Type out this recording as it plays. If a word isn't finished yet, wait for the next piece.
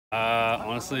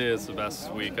Honestly, it's the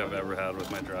best week I've ever had with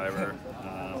my driver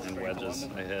and wedges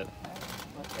I hit.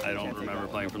 I don't remember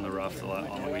playing from the rough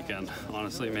on the weekend.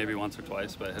 Honestly, maybe once or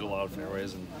twice, but I hit a lot of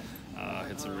fairways and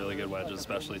hit some really good wedges,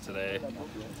 especially today.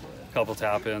 A couple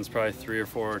tap-ins, probably 3 or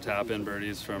 4 tap-in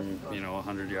birdies from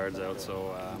 100 yards out.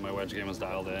 So my wedge game was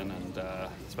dialed in, and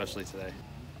especially today.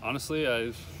 Honestly,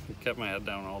 I kept my head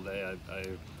down all day. I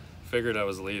figured I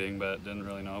was leading, but didn't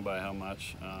really know by how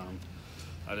much.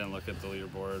 I didn't look at the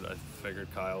leaderboard. I figured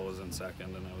Kyle was in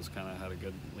second, and I was kind of had a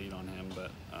good lead on him,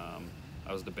 but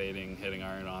I was debating hitting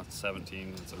iron on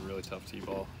 17. It's a really tough tee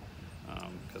ball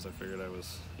because I figured I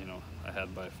was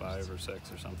ahead by 5 or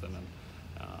 6 or something, and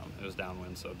it was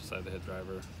downwind, so I decided to hit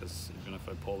driver because even if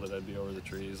I pulled it, I'd be over the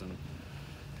trees, and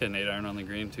hit an 8 iron on the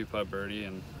green, 2-putt birdie,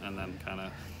 and then kind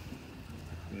of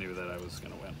knew that I was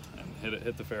going to win, and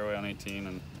hit the fairway on 18,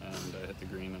 and I hit the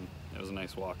green, and it was a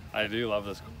nice walk. I do love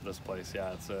this place.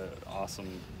 Yeah, it's an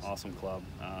awesome club.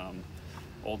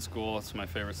 Old school. It's my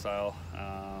favorite style.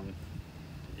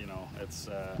 It's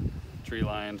tree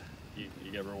lined.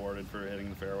 You get rewarded for hitting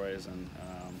the fairways, and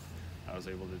I was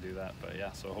able to do that. But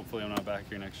yeah, so hopefully I'm not back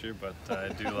here next year, but I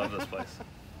do love this place.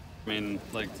 I mean,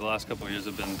 like the last couple of years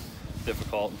have been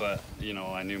difficult, but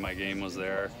I knew my game was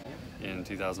there in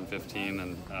 2015,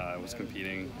 and I was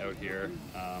competing out here,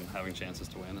 having chances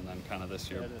to win, and then kind of this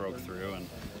year broke through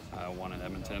and won in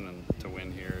Edmonton, and to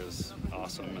win here is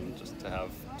awesome, and just to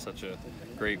have such a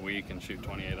great week and shoot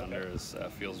 28 under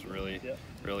feels really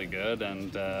good,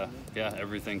 and yeah,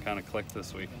 everything kind of clicked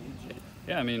this week.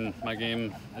 Yeah, I mean, my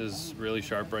game is really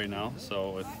sharp right now,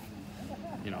 so if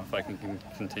I can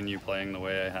continue playing the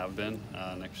way I have been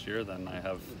next year, then I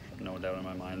have no doubt in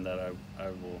my mind that I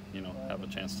will, have a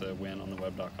chance to win on the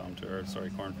Web.com Tour,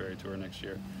 Corn Ferry Tour next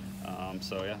year.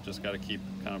 So yeah, just got to keep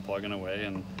kind of plugging away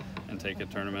and take a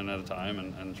tournament at a time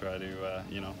and try to,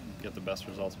 get the best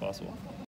results possible.